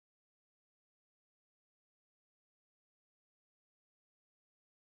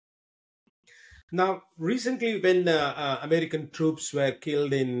Now, recently, when American troops were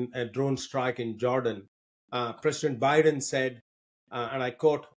killed in a drone strike in Jordan, President Biden said, and I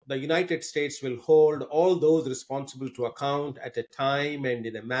quote, the United States will hold all those responsible to account at a time and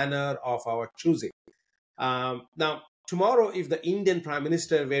in a manner of our choosing. Now, tomorrow, if the Indian Prime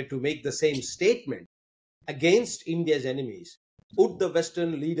Minister were to make the same statement against India's enemies, would the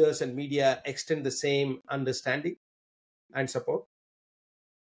Western leaders and media extend the same understanding and support?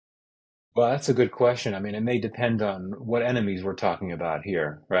 Well, that's a good question. I mean, it may depend on what enemies we're talking about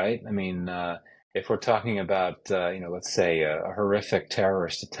here, right? I mean, if we're talking about, let's say a horrific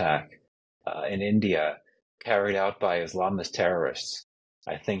terrorist attack in India carried out by Islamist terrorists,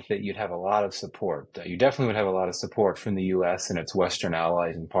 I think that you'd have a lot of support. You definitely would have a lot of support from the U.S. and its Western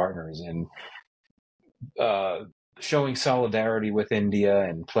allies and partners in uh, showing solidarity with India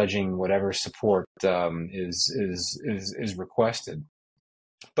and pledging whatever support is requested.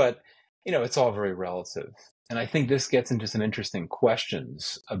 But, it's all very relative. And I think this gets into some interesting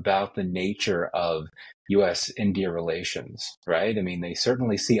questions about the nature of US-India relations, right? I mean, they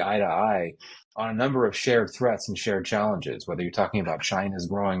certainly see eye to eye on a number of shared threats and shared challenges, whether you're talking about China's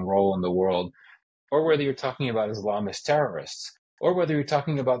growing role in the world, or whether you're talking about Islamist terrorists, or whether you're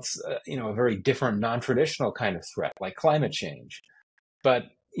talking about, a very different, non-traditional kind of threat, like climate change. But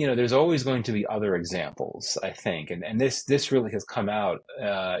there's always going to be other examples, I think, and this really has come out,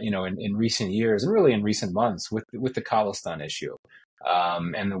 in recent years and really in recent months with the Khalistan issue,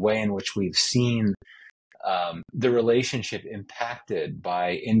 and the way in which we've seen the relationship impacted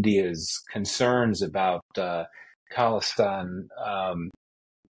by India's concerns about Khalistanis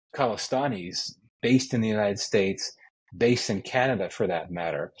based in the United States, based in Canada for that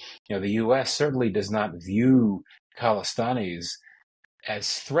matter. The U.S. certainly does not view Khalistanis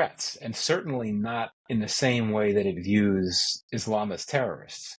as threats, and certainly not in the same way that it views Islamist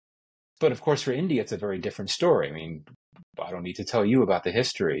terrorists. But of course, for India, it's a very different story. I mean, I don't need to tell you about the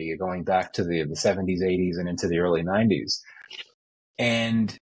history going back to the 70s, 80s, and into the early 90s.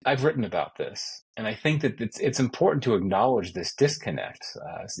 And I've written about this, and I think that it's important to acknowledge this disconnect,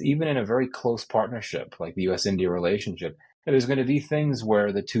 even in a very close partnership like the U.S.-India relationship. There's going to be things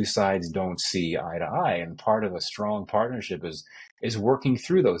where the two sides don't see eye to eye, and part of a strong partnership is working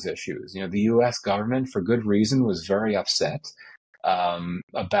through those issues. The U.S. government, for good reason, was very upset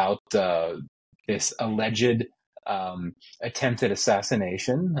about this alleged attempted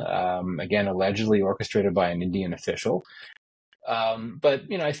assassination, again allegedly orchestrated by an Indian official. But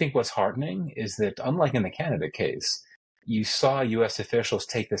I think what's heartening is that, unlike in the Canada case, you saw U.S. officials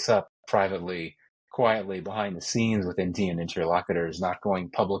take this up privately, quietly behind the scenes with Indian interlocutors, not going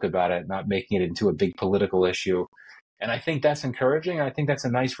public about it, not making it into a big political issue. And I think that's encouraging. I think that's a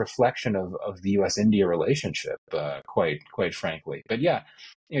nice reflection of the U.S.-India relationship, quite frankly. But yeah,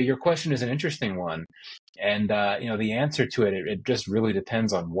 your question is an interesting one. And, the answer to it just really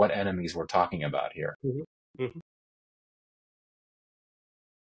depends on what enemies we're talking about here. Mm-hmm. Mm-hmm.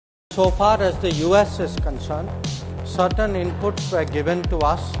 So far as the US is concerned, certain inputs were given to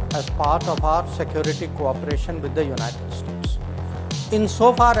us as part of our security cooperation with the United States.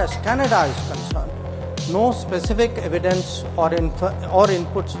 Insofar as Canada is concerned, no specific evidence or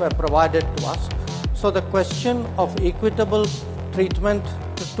inputs were provided to us. So the question of equitable treatment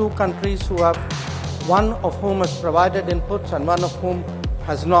to two countries who have, one of whom has provided inputs and one of whom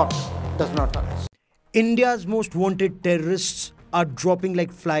has not, does not arise. India's most wanted terrorists are dropping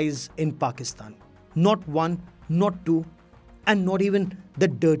like flies in Pakistan. Not one, not two, and not even the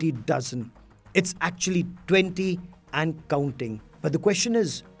dirty dozen. It's actually 20 and counting. But the question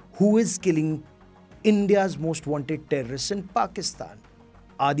is, who is killing India's most wanted terrorists in Pakistan?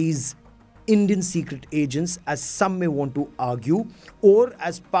 Are these Indian secret agents, as some may want to argue, or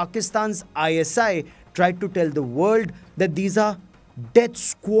as Pakistan's ISI tried to tell the world that these are death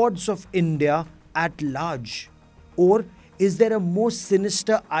squads of India at large? Or is there a more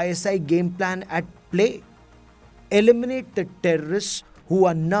sinister ISI game plan at play? Eliminate the terrorists who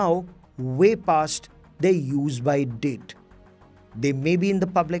are now way past their use-by date. They may be in the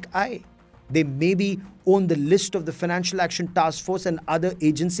public eye. They may be on the list of the Financial Action Task Force and other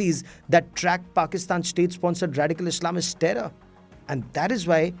agencies that track Pakistan's state-sponsored radical Islamist terror. And that is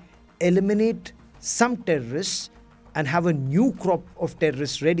why eliminate some terrorists and have a new crop of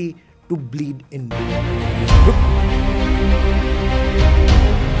terrorists ready to bleed India.